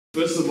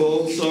First of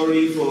all,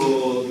 sorry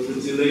for the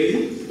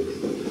delay.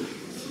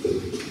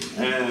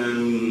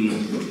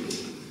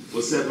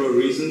 For several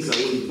reasons, I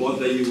won't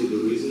bother you with the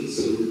reasons,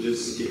 so we'll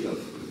just kick off.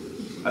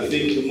 I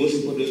think the most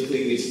important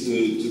thing is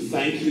to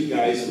thank you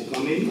guys for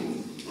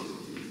coming.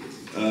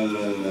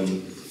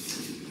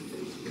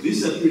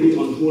 These are pretty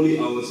unholy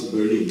hours for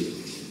Berlin.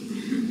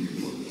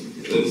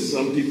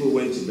 Some people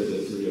went to bed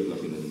at 3 o'clock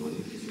in the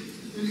morning,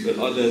 but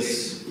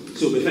others.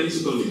 But thanks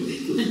for coming.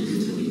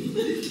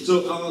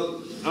 So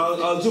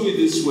I'll do it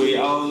this way.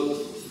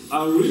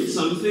 I'll read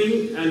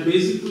something, and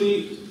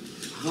basically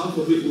half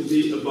of it will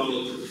be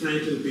about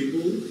thanking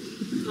people,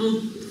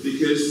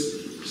 because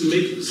to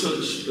make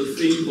such a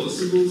thing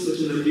possible,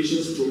 such an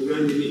ambitious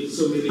program, you need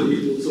so many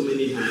people, so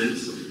many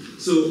hands.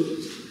 So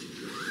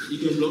you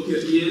can block your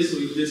ears, so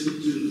you just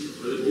need to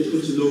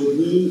open to know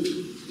who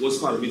was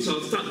part of it. So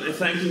I'll start by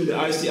thanking the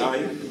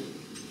ICI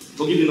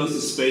for giving us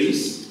the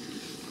space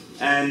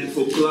and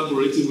for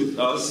collaborating with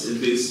us in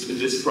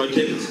this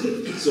project.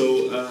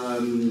 So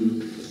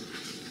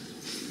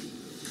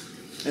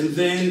and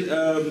then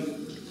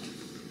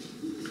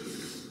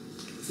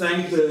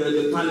thank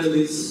the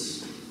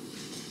panelists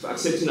for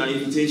accepting our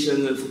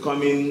invitation and for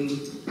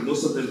coming,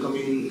 most of them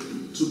coming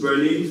to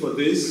Berlin for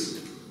this,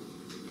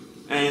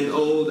 and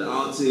all the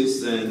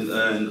artists and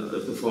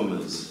the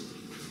performers.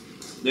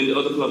 Then the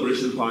other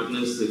collaboration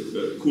partners,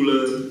 the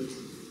Kula,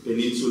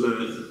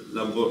 Peninsula,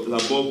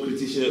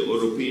 Laborkritische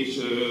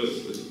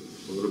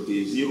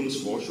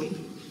Europäisierungsforschung,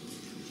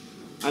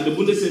 and the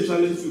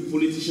Bundeszentrale für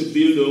politische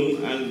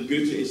Bildung and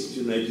Goethe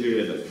Institute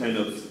Nigeria that kind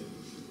of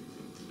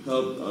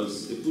helped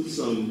us. They put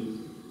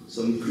some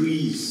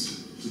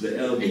grease to the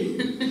elbow,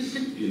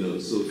 you know,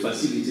 so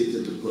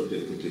facilitated the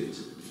project a bit.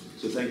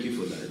 So thank you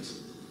for that.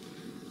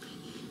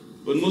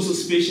 But most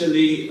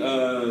especially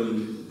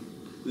the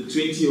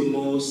 20 or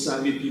more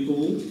savvy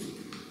people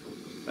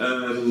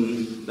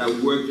that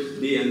work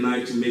day and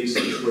night to make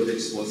such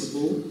projects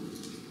possible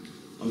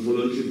on a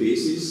voluntary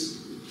basis.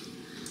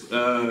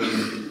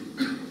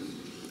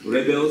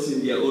 Rebels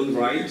in their own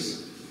right,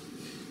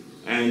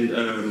 and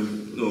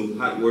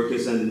hard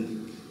workers,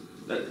 and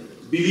that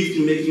believe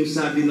in making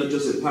savvy not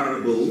just a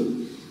parable,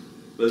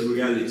 but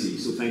reality.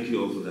 So thank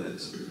you all for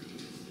that.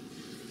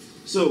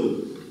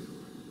 So,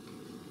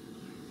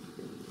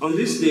 on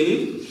this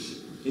day,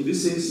 in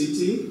this same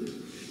city,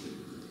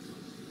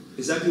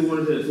 exactly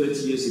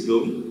 130 years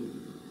ago,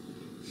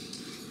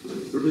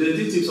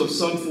 representatives of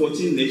some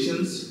 14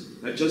 nations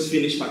had just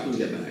finished packing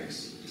their bags.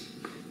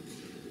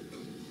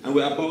 And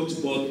we're about to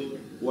board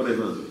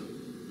whatever.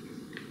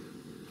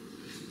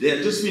 They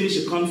had just finished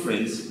a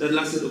conference that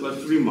lasted over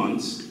 3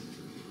 months,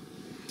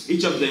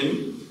 each of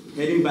them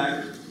heading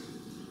back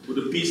with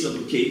a piece of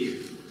a cake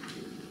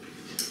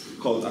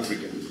called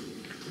Africa.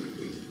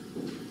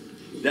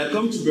 They had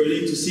come to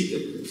Berlin to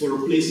seek for a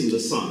place in the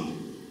sun.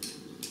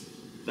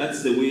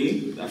 That's the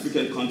way the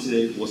African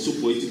continent was so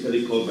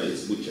poetically called by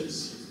its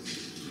butchers.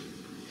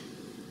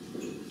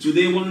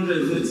 Today,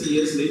 130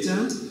 years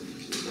later,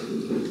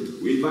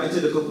 we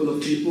invited a couple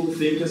of people,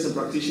 thinkers and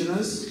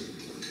practitioners,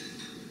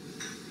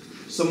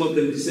 some of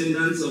them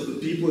descendants of the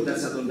people that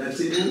sat on that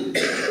table,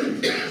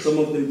 some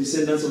of them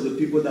descendants of the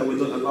people that were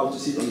not allowed to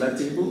sit on that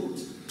table,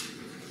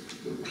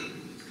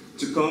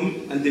 to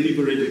come and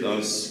deliberate with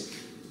us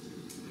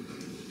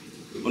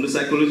on the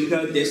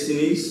psychological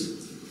destinies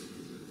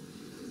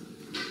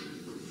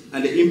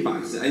and the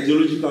impacts, the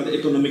ideological, the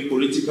economic,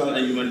 political,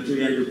 and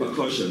humanitarian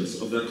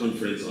repercussions of that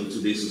conference on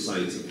today's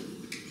society.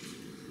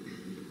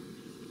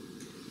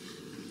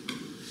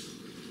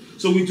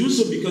 So we do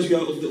so because we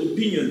are of the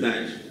opinion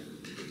that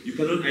you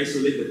cannot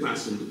isolate the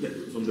past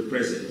from the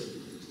present.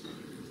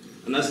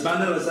 And as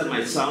banal as that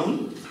might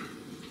sound,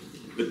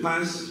 the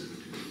past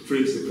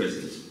frames the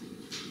present.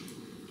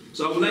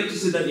 So I would like to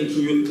say that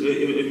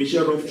in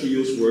Michel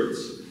Rolf-Trujillo's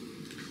words.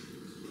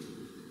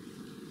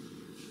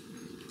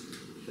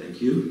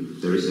 Thank you.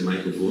 There is a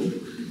microphone.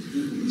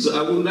 So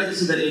I would like to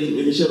say that in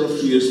Michel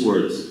Rolf-Trujillo's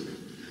words,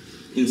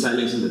 in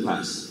Silencing the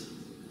Past.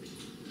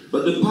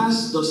 But the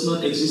past does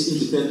not exist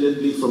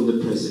independently from the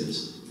present.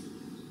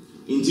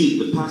 Indeed,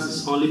 the past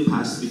is only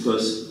past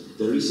because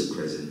there is a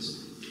present.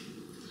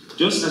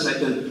 Just as I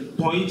can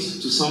point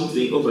to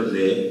something over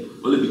there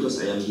only because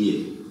I am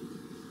here.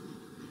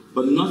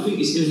 But nothing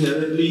is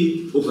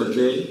inherently over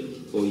there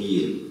or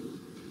here.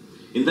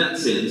 In that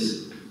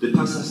sense, the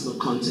past has no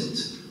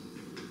content.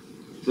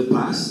 The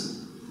past,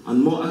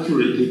 and more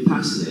accurately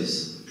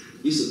pastness,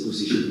 is a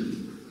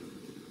position.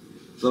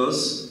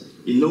 Thus,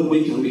 in no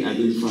way can we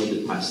identify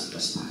the past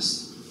as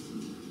past.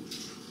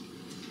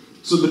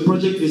 So the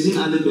project Venice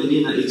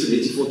Biennial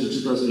 1884 to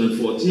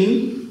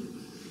 2014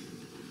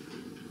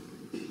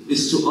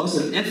 is to us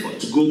an effort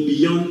to go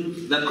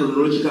beyond that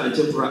chronological and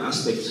temporal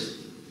aspect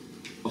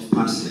of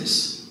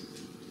pastness,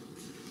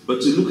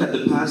 but to look at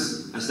the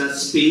past as that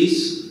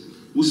space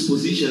whose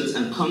positions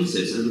and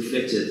concepts are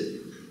reflected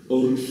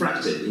or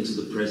refracted into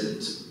the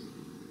present.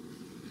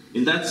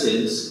 In that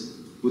sense,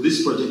 with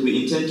this project,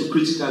 we intend to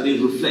critically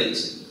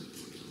reflect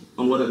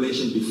on what I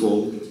mentioned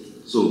before.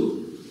 So,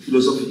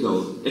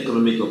 philosophical,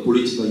 economic, or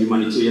political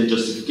humanitarian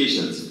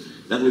justifications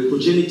that were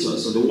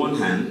progenitors on the one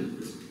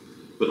hand,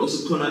 but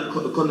also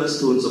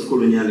cornerstones of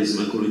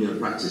colonialism and colonial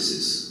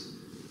practices.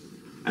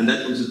 And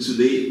that until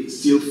today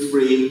still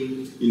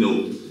frame,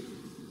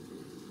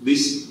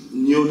 these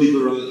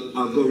neoliberal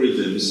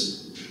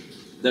algorithms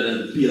that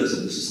are the pillars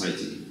of the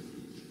society.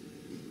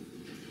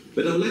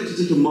 But I would like to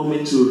take a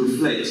moment to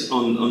reflect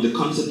on the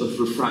concept of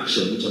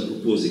refraction, which I'm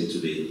proposing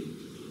today.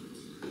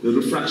 The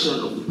refraction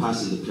of the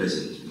past in the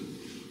present.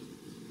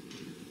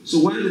 So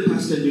while the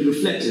past can be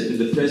reflected in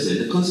the present,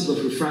 the concept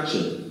of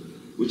refraction,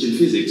 which in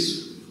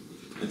physics,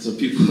 and some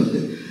people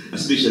are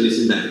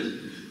specialists in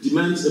that,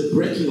 demands a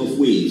breaking of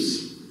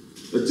waves,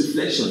 a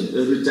deflection,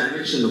 a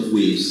redirection of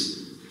waves,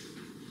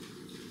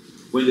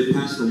 when they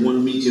pass from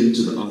one medium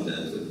to the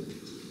other,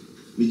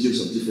 mediums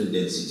of different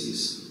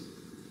densities.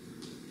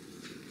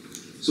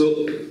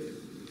 So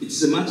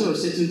it's a matter of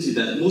certainty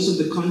that most of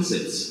the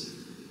concepts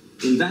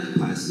in that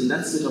past, in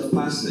that state of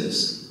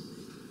pastness,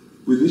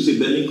 with which the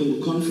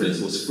Berlin Conference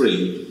was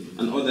framed,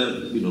 and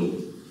other,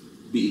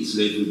 be it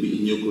slavery,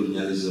 be it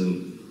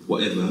neocolonialism,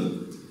 whatever,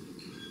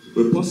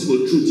 were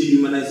possible through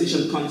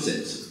dehumanization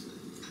concepts,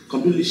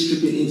 completely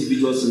stripping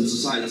individuals and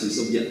societies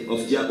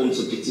of their own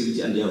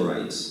subjectivity and their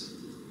rights.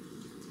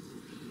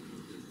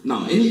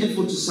 Now, any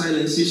effort to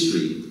silence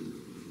history,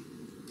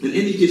 in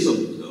any case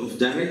of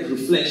direct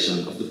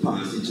reflection of the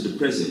past into the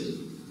present,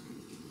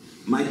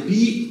 might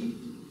be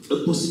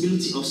a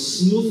possibility of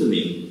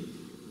smoothing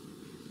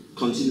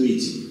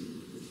continuity.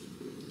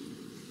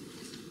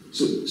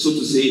 So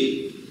to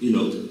say,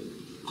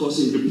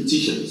 causing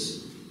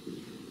repetitions.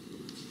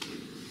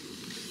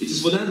 It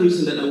is for that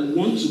reason that I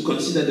want to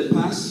consider the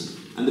past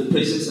and the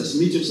present as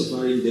mediums of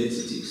our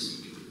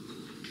identities.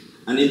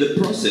 And in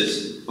the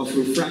process of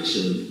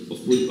refraction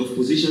of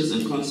positions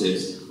and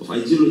concepts, of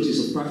ideologies,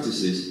 of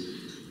practices,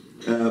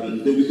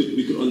 then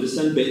we could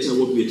understand better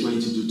what we're trying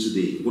to do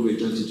today, what we're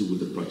trying to do with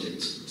the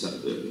project,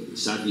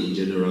 SAVI in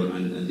general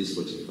and this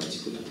project in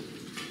particular.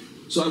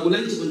 So I would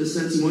like to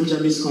understand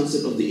Njami's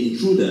concept of the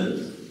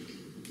intruder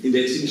in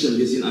the exhibition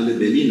Venice Biennial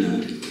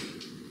Berliner.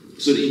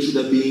 So the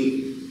intruder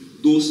being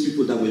those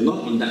people that were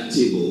not on that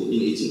table in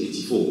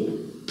 1884.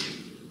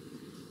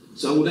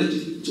 So I would like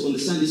to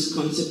understand this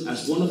concept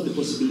as one of the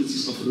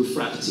possibilities of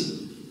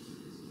refracting.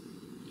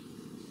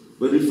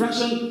 But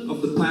refraction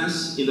of the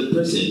past in the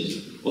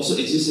present also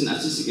exists in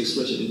artistic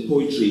expression, in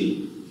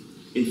poetry,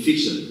 in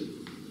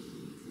fiction.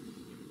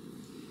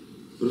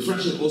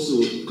 Refraction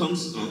also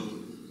comes up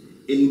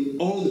in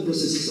all the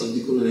processes of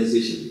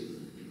decolonization.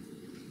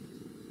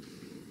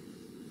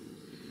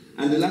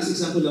 And the last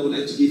example I would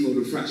like to give of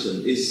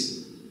refraction is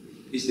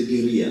the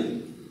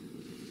guerrilla,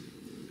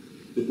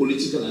 the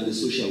political and the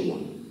social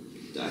one,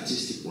 the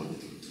artistic one.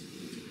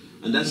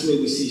 And that's where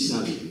we see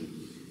Sammy,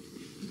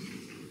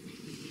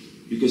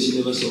 because he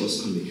never saw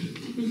us coming.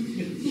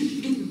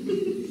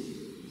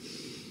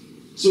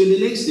 So in the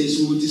next days,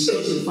 we will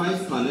discuss in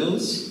 5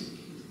 panels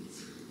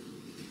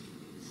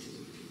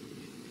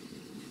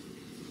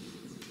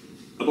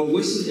about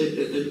Western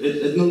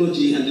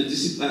ethnology and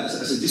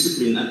as a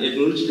discipline and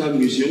ethnological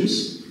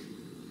museums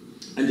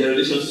and their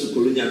relations to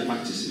colonial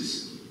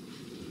practices,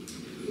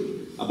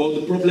 about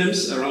the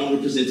problems around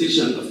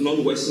representation of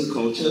non-Western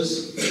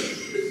cultures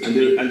and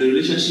the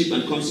relationship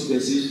and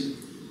consequences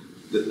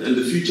and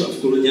the future of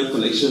colonial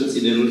collections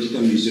in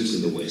ethnological museums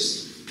in the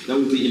West. That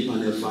will be in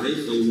panel 5,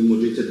 that will be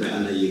moderated by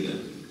Anna Yeager.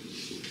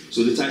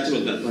 So the title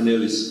of that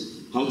panel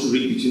is How to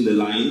Read Between the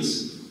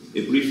Lines,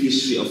 A Brief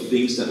History of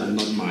Things That Are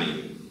Not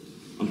Mine,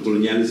 on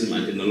Colonialism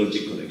and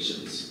Ethnologic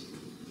Collections.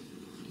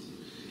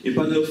 In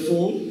panel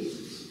 4,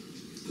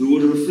 we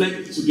will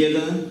reflect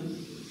together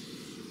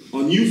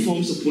on new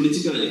forms of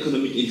political and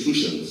economic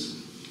intrusions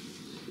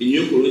in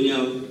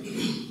neo-colonial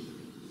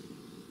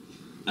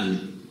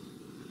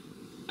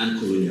and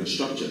colonial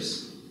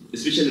structures,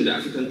 especially in the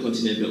African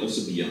continent, but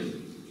also beyond.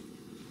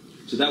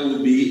 So that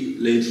will be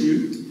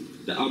l'intrusion,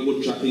 the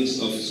outward trappings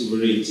of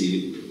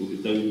sovereignty,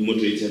 that will be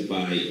moderated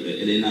by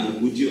Elena,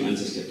 Agudio, and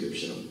César.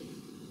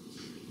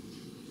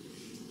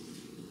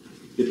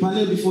 The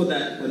panel before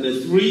that,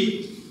 panel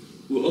 3,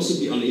 will also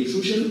be on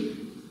intrusion,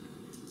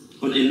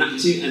 on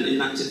enacting and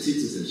enacted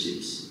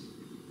citizenships,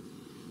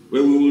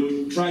 where we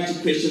will try to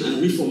question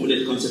and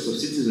reformulate concepts of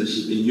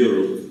citizenship in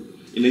Europe,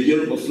 in a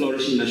Europe of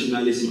flourishing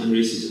nationalism and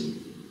racism,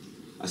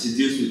 as it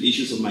deals with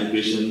issues of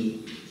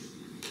migration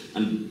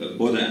and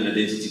border and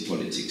identity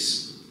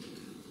politics.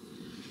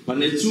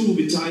 Panel 2 will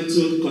be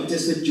titled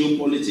Contested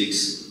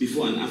Geopolitics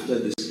Before and After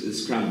the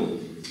Scramble.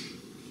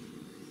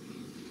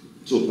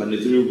 So panel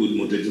 3 will be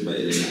moderated by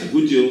Elena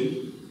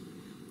Agudio,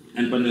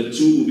 and panel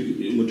 2 will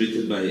be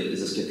moderated by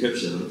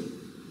Sekgala,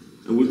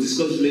 and we'll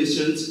discuss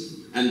relations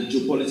and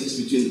geopolitics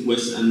between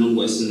Western and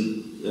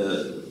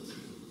non-Western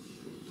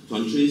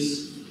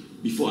countries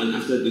before and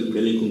after the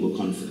Berlin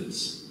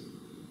Conference.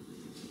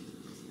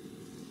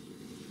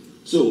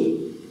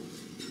 So,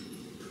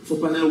 for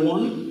panel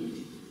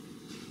 1,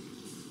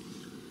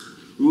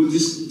 we will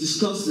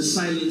discuss the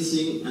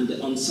silencing and the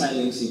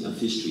unsilencing of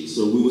history.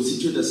 So we will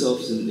situate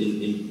ourselves in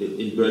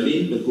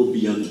Berlin, but go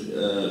beyond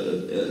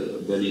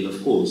Berlin,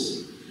 of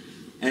course.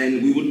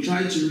 And we will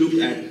try to look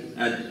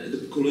at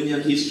the colonial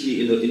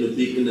history in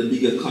a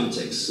bigger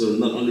context. So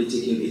not only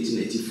taking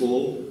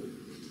 1884,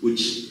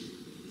 which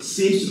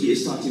seems to be a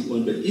starting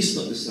point, but it's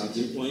not the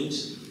starting point.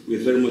 We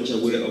are very much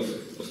aware of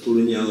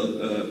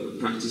colonial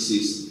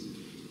practices,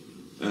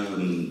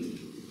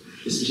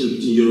 especially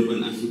between Europe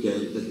and Africa,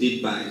 that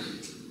date back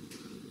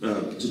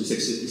to the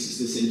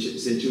 16th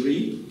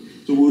century.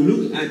 So we'll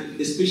look at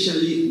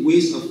especially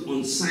ways of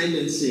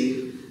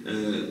unsilencing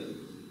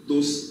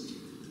those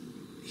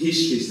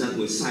histories that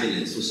were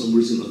silenced for some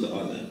reason or the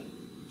other.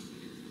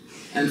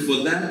 And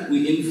for that,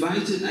 we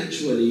invited,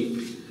 actually,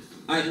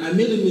 I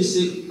made a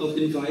mistake of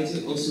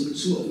inviting also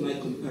two of my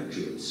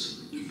compatriots.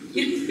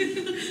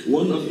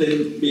 One of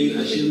them being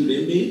Ashetu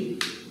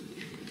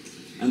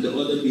and the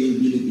other being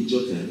Bili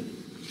Bidjocka.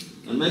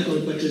 And my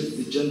compatriots,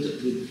 they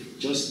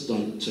just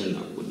don't turn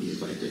up when we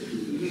invite them,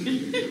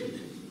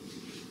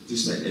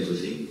 despite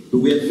everything. But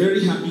we are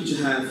very happy to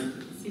have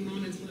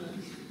Simon as well.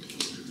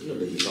 You know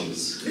that he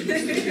comes.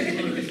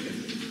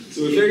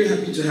 So we're very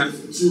happy to have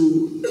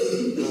two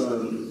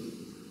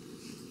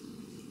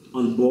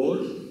on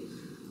board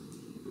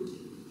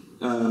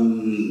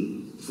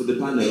for the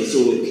panel. So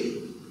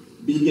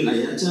Bejeng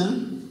Attia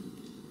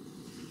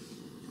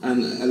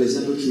and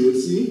Alessandro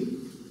Triozzi.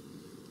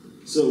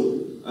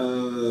 So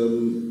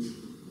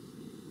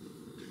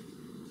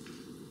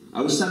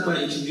I will start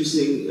by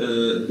introducing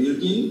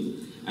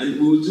Bejeng, and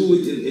we will do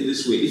it in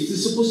this way.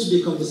 It's supposed to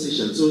be a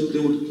conversation, so they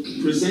will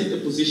present a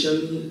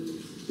position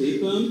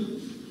paper,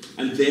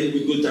 and then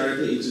we go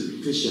directly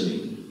into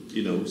questioning,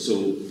 you know,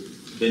 so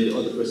then the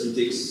other person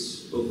takes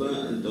over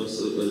and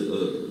does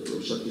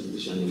a short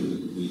presentation,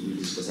 and we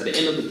discuss. At the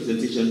end of the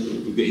presentation,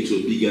 we go into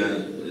a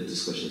bigger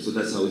discussion. So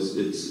that's how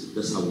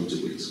that's how we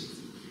do it.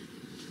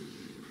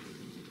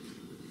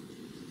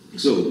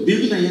 So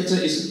Bejeng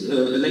Attia is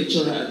a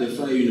lecturer at the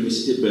Freie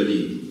University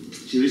Berlin.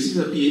 She received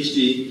her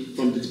PhD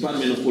from the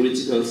Department of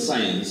Political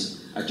Science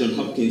at Johns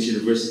Hopkins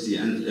University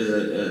and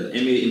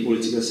MA in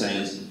Political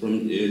Science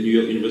from New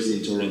York University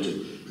in Toronto.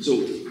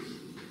 So,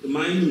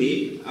 mind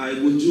me, I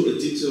will do a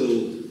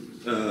detailed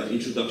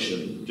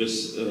introduction,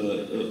 just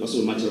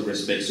also a matter of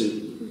respect, so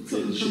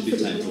there should be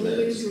time for that.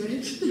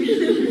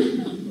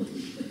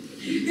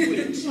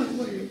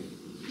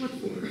 What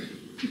for?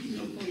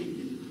 No point.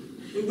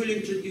 We will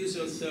introduce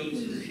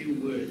ourselves in a few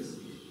words.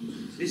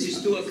 This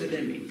is too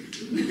academic.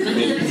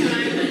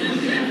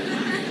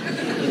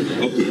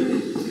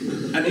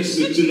 Okay. At least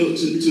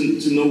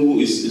to know who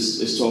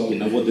is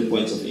talking and what the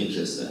points of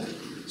interest are.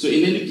 So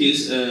in any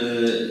case,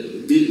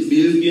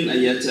 Bejeng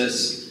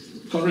Attia's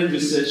current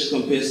research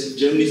compares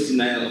Germany's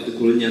denial of the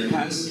colonial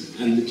past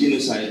and the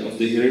genocide of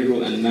the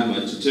Herero and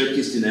Nama to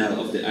Turkey's denial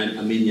of the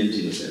Armenian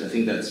genocide. I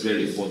think that's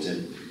very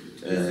important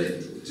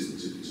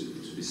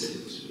to be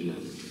said, you know.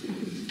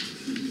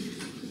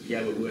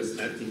 Yeah, but we're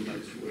starting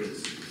much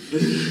worse.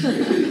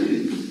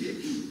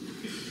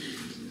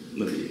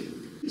 Okay.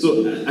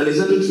 So,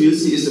 Alessandro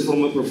Triozzi is the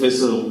former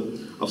professor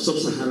of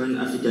Sub-Saharan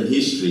African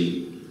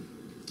history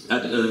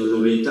at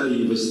L'Oriental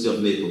University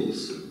of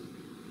Naples.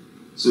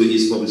 So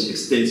he's published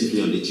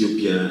extensively on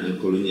Ethiopia and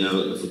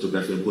colonial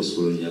photography and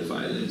post-colonial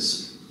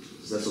violence.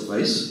 Does that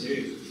suffice?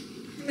 Yeah.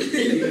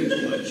 Okay,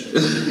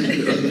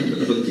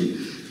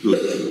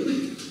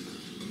 good.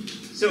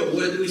 So,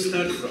 where do we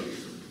start from?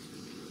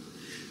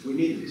 We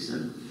need this, huh?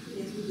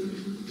 Yes, we do.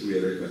 We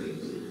are recording.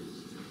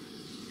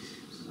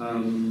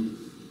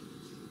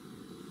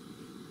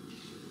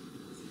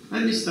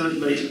 Let me start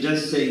by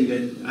just saying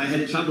that I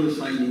had trouble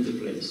finding the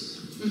place.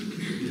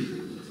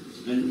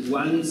 And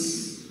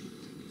once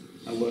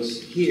I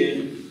was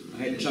here, I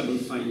had trouble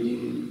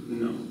finding,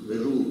 the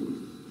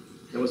room.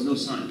 There was no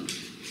sign.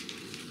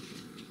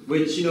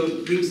 Which,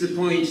 brings the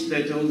point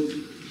that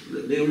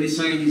the only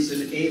sign is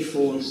an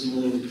A4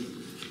 small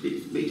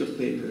bit of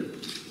paper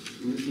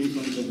in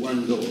front of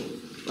one door.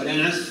 But I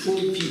asked 4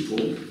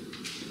 people,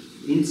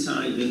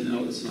 inside and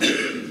outside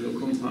the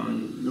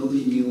compound.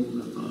 Nobody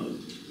knew about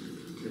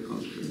the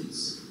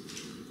conference.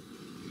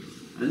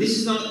 And this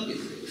is not the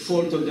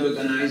fault of the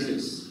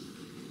organizers,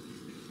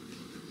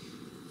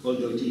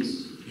 although it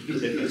is.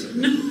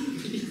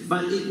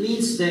 But it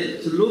means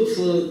that to look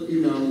for,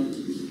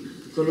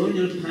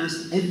 colonial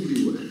past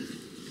everywhere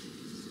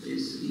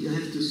is you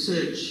have to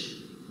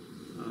search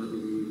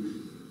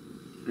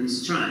and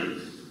strive,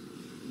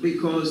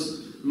 because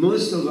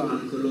most of our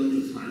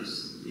colonial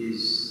past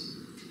is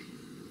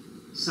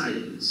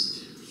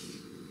silenced.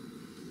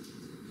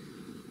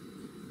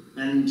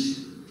 And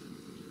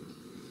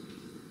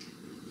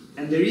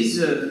there is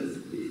it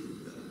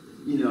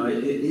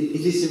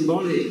is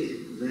symbolic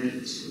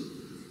that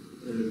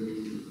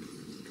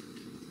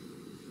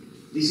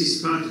this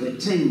is part of a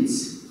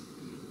tense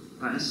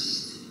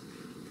past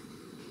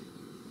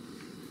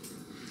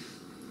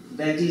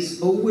that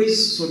is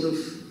always sort of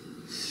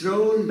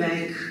thrown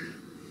back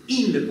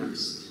in the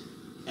past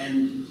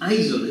and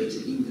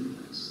isolated in the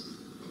past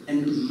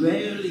and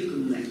rarely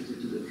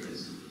connected to the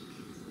present.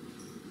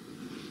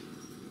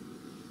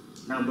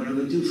 Now,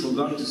 Bonaventure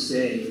forgot to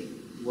say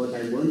what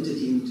I wanted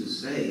him to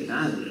say,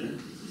 rather,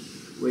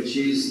 which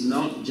is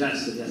not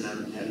just that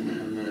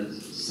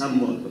I'm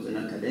somewhat of an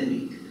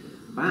academic,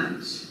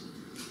 but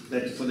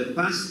that for the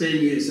past 10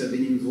 years I've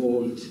been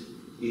involved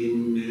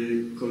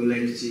in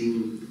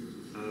collecting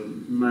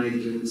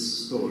migrant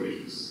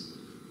stories.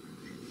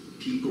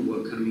 People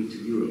were coming to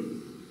Europe.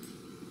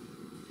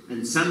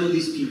 And some of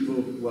these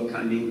people were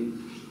coming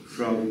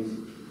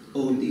from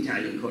old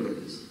Italian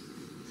colonies.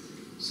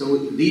 So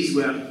these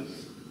were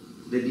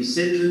the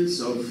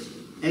descendants of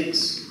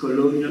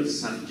ex-colonial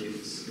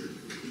subjects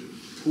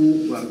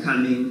who were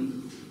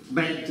coming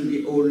back to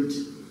the old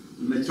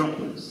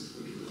metropolis.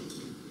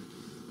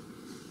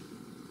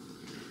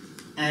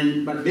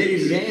 But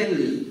very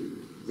rarely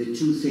the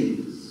two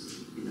things,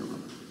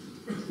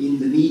 in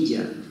the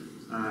media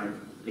are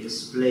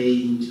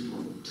explained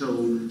or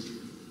told.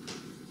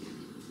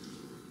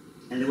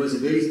 And there was a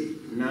very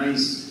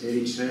nice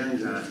Eritrean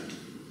guy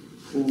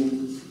who,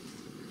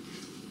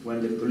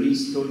 when the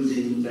police told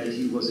him that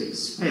he was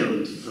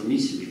expelled from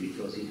Italy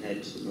because he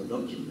had no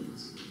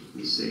documents,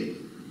 he said,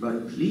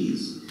 "But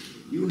please,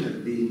 you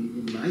have been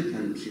in my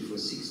country for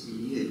 60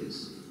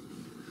 years,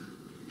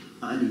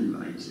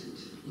 uninvited.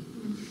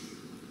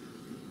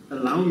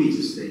 Allow me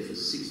to stay for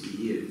 60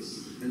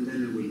 years, and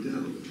then I will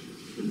go."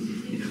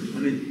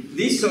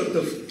 This sort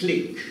of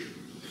click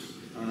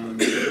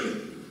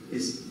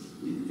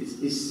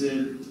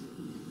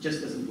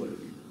just doesn't work.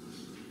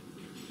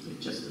 It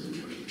just doesn't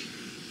work.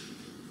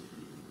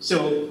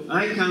 So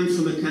I come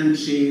from a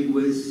country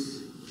where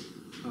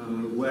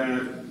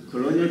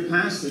colonial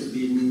past has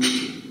been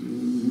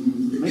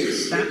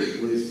mixed up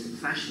with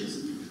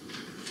fascism.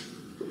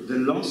 The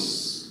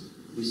loss,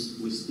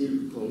 we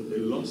still call the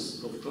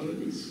loss of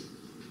colonies,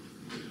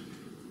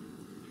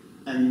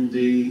 and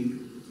the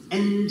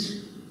end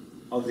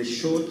of the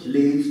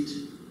short-lived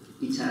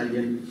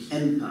Italian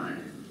empire,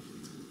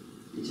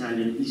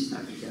 Italian East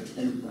Africa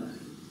empire,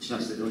 which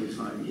lasted only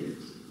 5 years.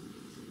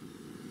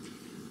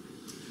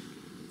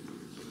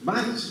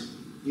 But,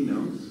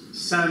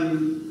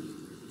 some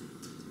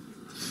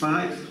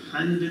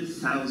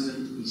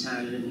 500,000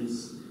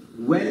 Italians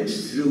went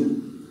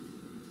through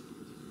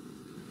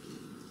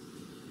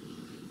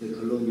the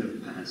colonial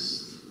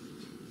past,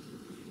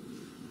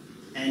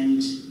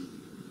 and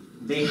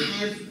they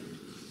have,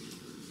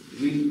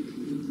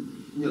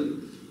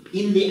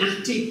 in the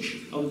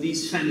attic of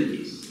these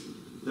families,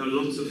 there are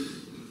lots of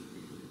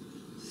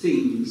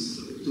things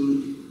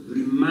to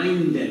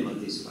remind them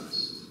of this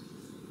past.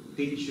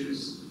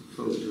 Pictures,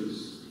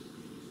 photos,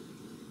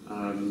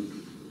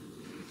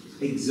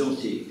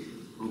 exotic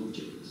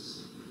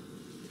objects.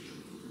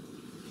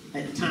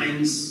 At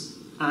times,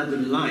 other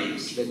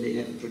lives that they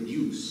have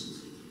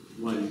produced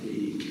while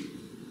being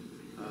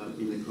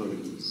in the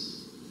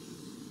colonies.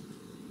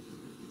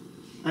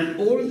 And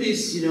all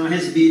this,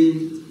 has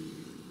been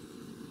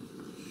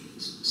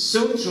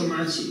so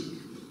traumatic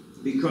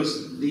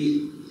because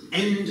the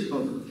end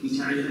of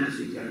Italian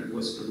Africa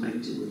was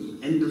connected with the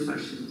end of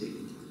fascism,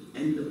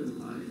 end of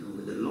empire, and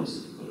with the loss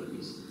of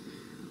colonies,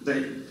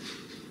 that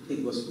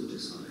it was put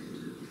aside.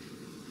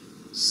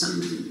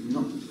 Something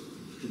not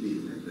to be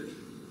remembered.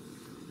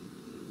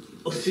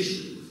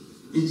 Officially,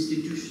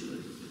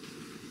 institutionally.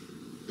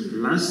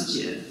 Last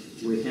year,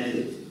 we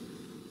had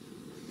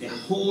a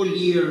whole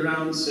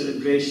year-round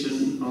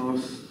celebration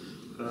of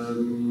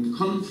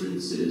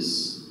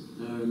conferences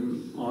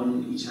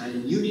on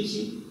Italian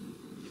unity.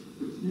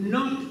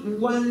 Not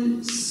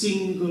one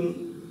single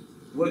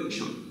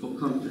workshop or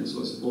conference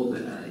was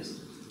organized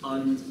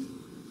on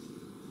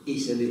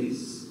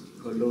Italy's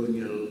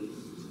colonial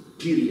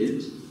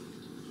period,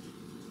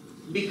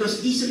 because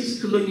Italy's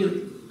colonial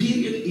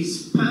period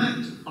is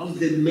part of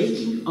the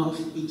making of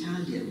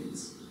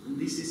Italians. And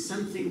this is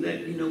something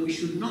that we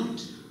should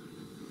not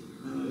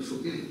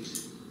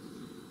forget.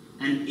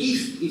 And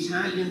if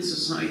Italian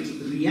society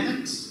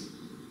reacts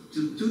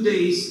to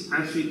today's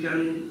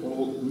African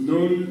or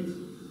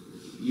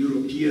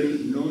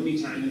non-European,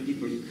 non-Italian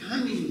people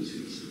coming to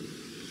Italy,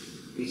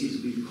 it is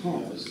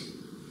because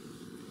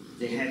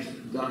they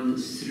have gone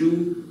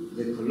through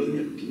the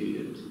colonial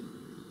period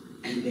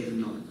and they have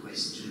not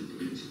questioned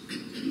it.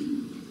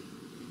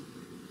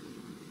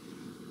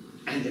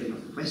 And they have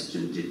not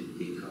questioned it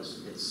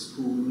because at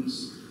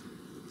schools,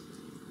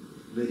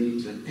 very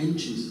little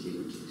attention is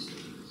given to these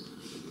things.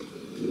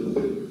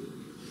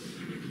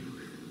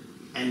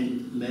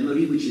 And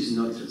memory which is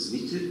not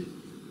transmitted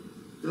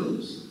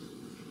goes.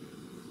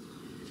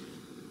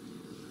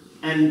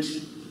 And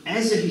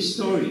as a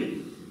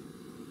historian,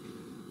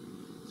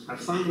 I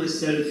found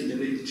myself in a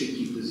very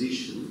tricky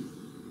position.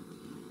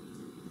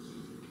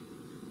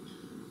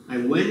 I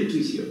went to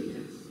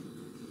Ethiopia,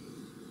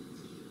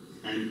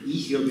 and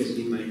Ethiopia has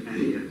been my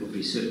area of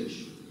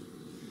research.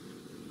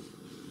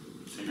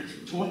 And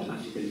I've taught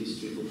African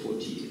history for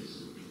 40 years.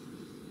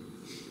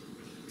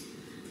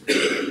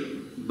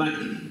 But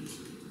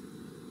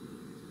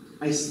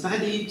I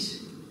studied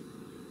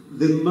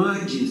the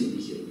margins of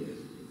Ethiopia.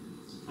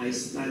 I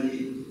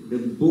studied the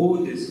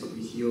borders of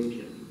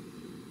Ethiopia.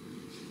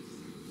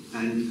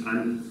 And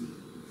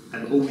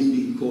I've always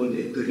been called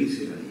a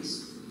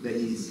peripheralist. That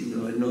is, you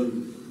know,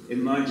 a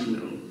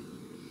marginal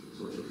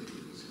sort of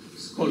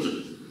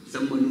scholar.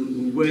 Someone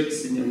who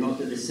works, you know,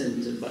 not at the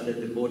center, but at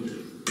the border.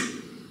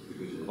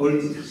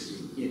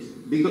 Yes.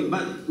 Because,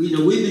 but, you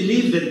know, we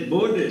believe that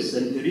borders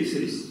and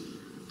peripheries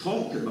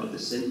talk about the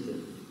center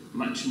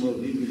much more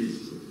vividly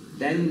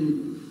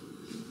than,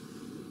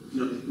 you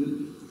know,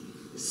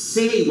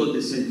 say what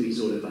the center is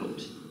all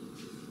about.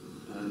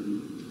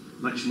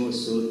 Much more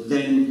so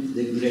than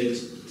the great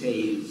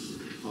tale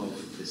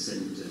of the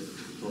center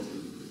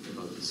talking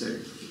about the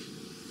center.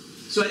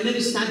 So I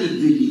never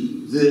studied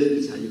really the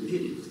Italian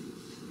period.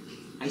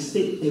 I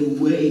stayed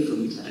away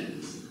from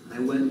Italians. I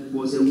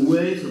was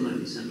away from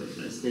Addis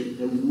Ababa. I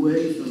stayed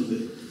away from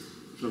the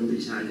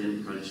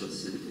Italian cultural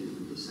center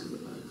in Addis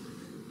Ababa.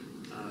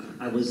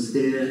 I was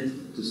there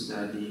to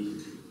study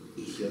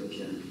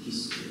Ethiopian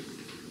history.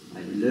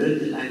 I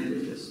learned the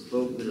language, I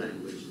spoke the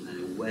language, and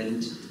I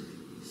went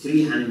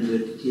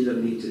 300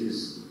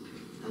 kilometers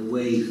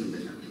away from the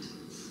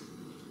capitals.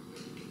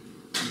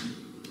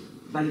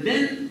 But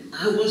then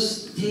I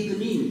was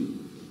taken in.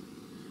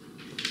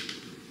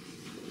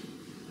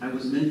 I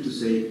was meant to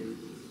say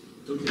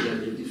totally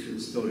other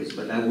different stories,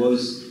 but I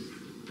was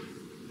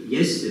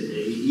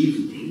yesterday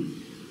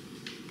evening,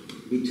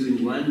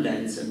 between one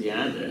dance and the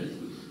other,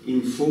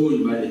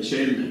 informed by the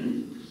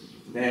chairman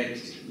that,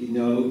 you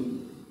know,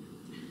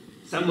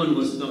 someone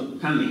was not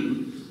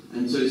coming.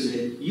 And so he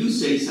said, you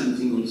say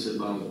something also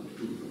about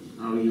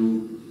how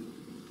you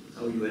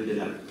ended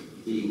up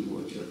being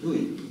what you're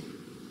doing.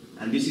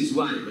 And this is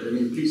why, but I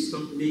mean, please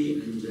stop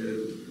me and...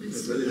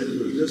 just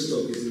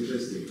stop, it's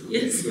interesting.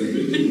 Yes.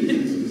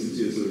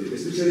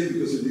 Especially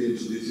because of the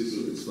introduction, so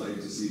it's fine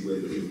to see where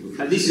the input...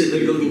 And this is a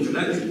very long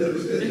introduction.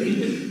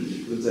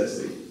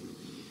 Fantastic.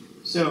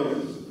 So,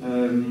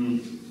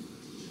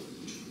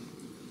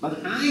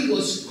 but I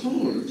was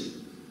called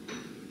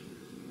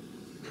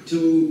to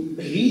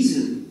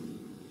reason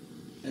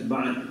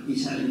about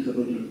Italian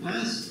colonial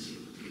past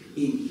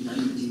in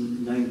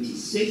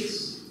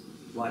 1996,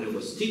 while I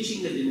was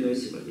teaching at the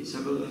University of Addis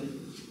Ababa,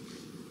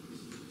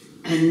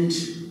 and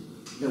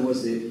there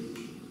was the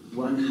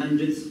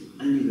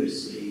 100th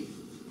anniversary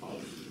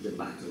of the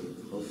Battle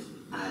of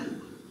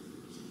Adwa,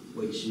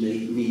 which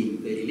may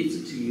mean very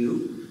little to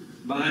you,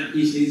 but it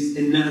is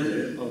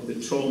another of the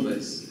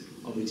traumas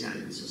of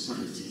Italian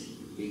society,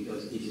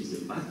 because it is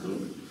a battle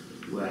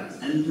where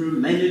Emperor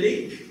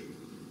Menelik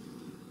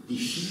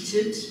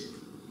defeated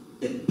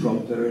a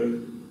proper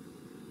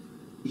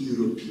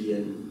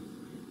European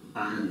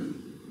army.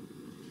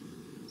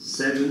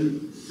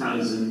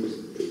 7,000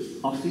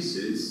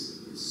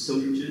 officers,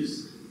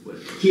 soldiers were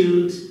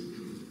killed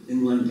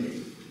in one day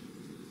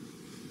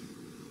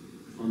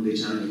on the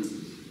Italian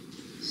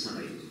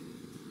side.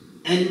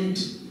 And,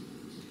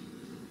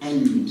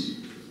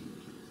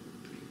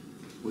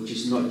 which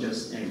is not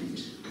just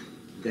end,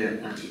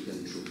 their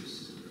African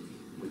troops,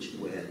 which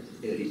were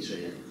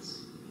Eritreans.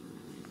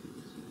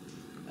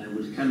 I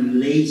will come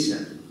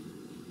later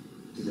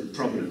to the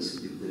problems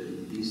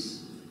that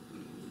this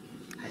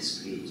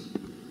has created.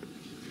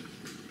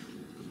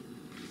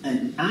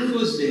 And I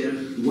was there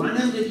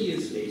 100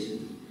 years later,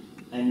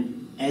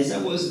 and as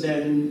I was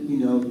then, you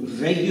know,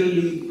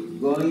 regularly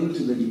going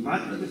to the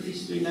Department of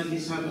History in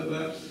Addis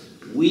Ababa,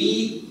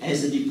 we,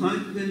 as a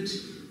department,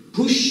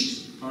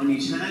 pushed on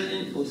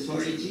Italian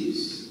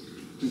authorities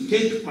to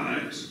take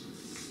part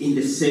in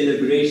the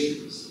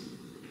celebrations,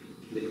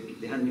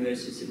 the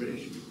anniversary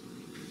celebration.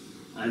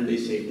 And they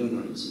say, no,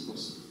 it's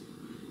impossible.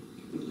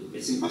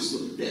 It's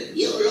impossible.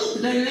 You know,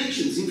 there are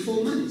elections in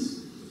 4 months.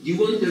 You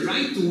want the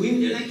right to win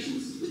the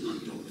elections? We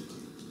can't talk about it.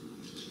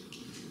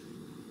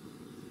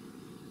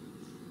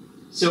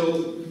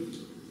 So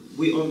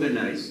we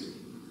organized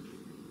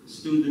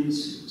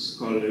students,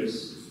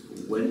 scholars who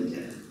went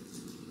there.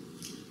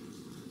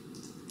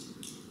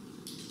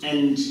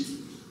 And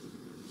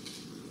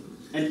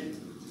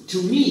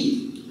to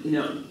me, you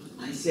know,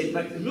 I said,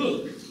 but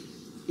look,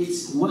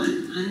 it's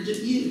 100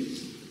 years.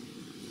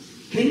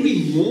 Can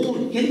we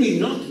mourn? Can we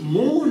not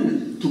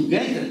mourn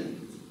together?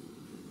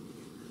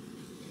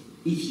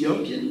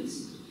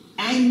 Ethiopians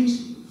and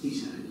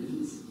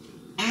Italians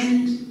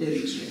and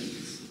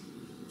Eritreans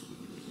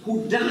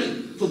who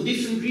died for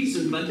different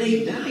reasons, but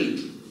they died.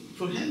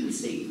 For heaven's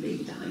sake, they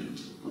died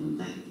on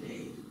that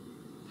day.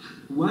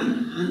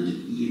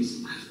 100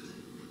 years after,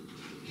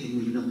 can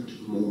we not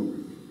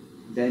mourn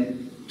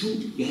them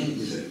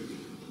together?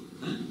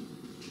 Huh?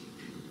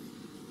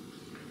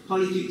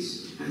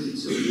 Politics has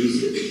its own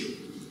reasons.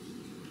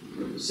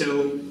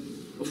 So,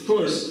 of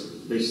course,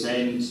 they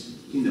sent,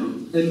 you know,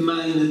 a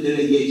minor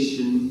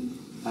delegation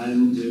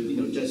and, you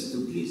know, just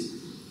to please.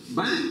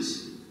 But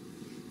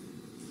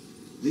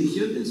the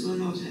Ethiopians were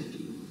not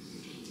happy.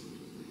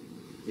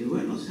 They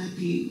were not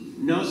happy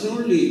not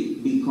only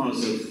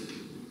because of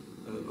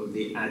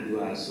the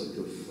Adwa sort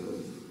of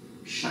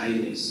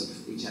shyness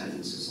of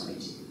Italian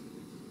society,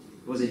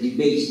 was a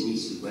debate in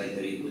Egypt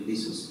whether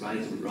this was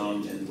right or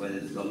wrong and whether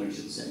the government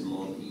should send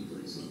more people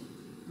and so on.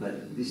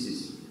 But this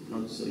is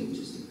not so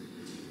interesting.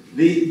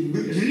 The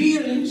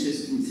real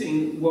interesting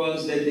thing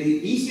was that the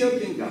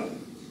Ethiopian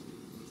government,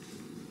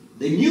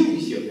 the new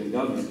Ethiopian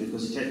government,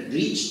 because it had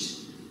reached,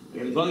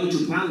 going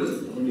to power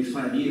only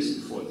 5 years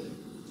before them,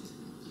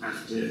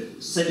 after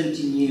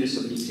 17 years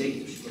of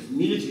dictatorship, of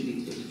military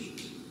dictatorship.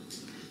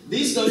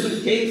 This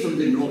government came from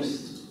the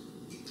north,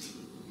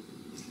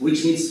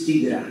 which means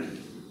Tigray.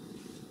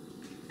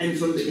 And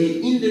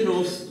in the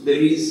north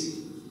there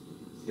is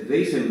a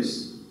very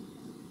famous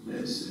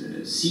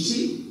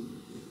city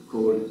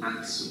called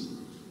Aksum,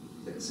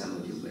 that some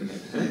of you may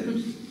have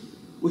heard,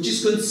 which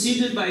is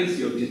considered by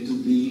Ethiopia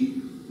to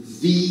be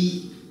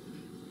the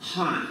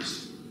heart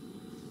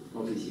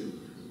of Ethiopia.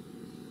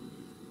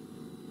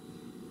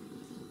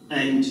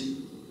 And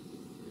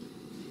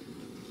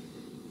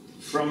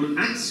from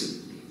Aksum,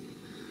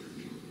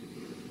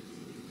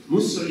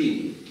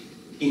 Mussolini,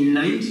 in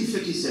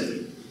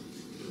 1937,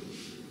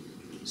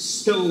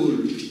 stole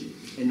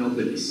an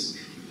obelisk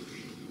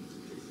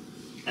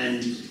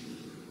and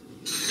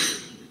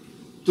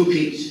took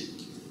it,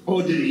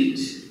 ordered it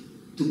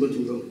to go to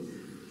Rome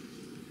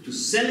to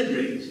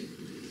celebrate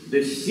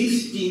the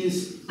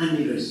 15th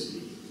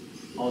anniversary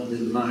of the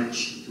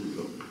March to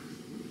Rome.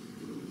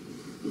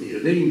 A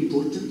very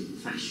important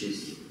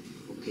fascist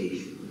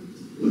occasion.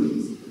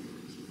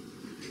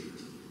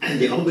 And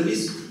the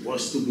obelisk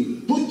was to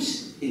be put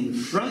in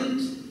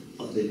front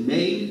of the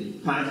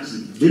main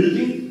party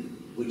building,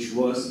 which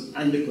was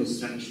under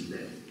construction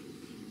there.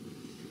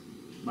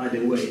 By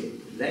the way,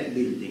 that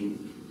building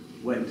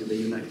went to the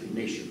United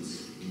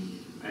Nations,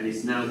 and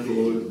it's now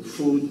called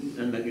Food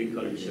and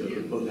Agriculture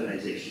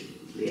Organization,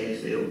 the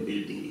FAO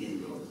building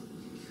in Rome.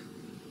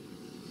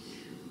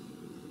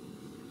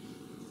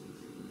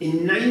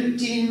 In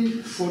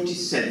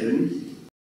 1947,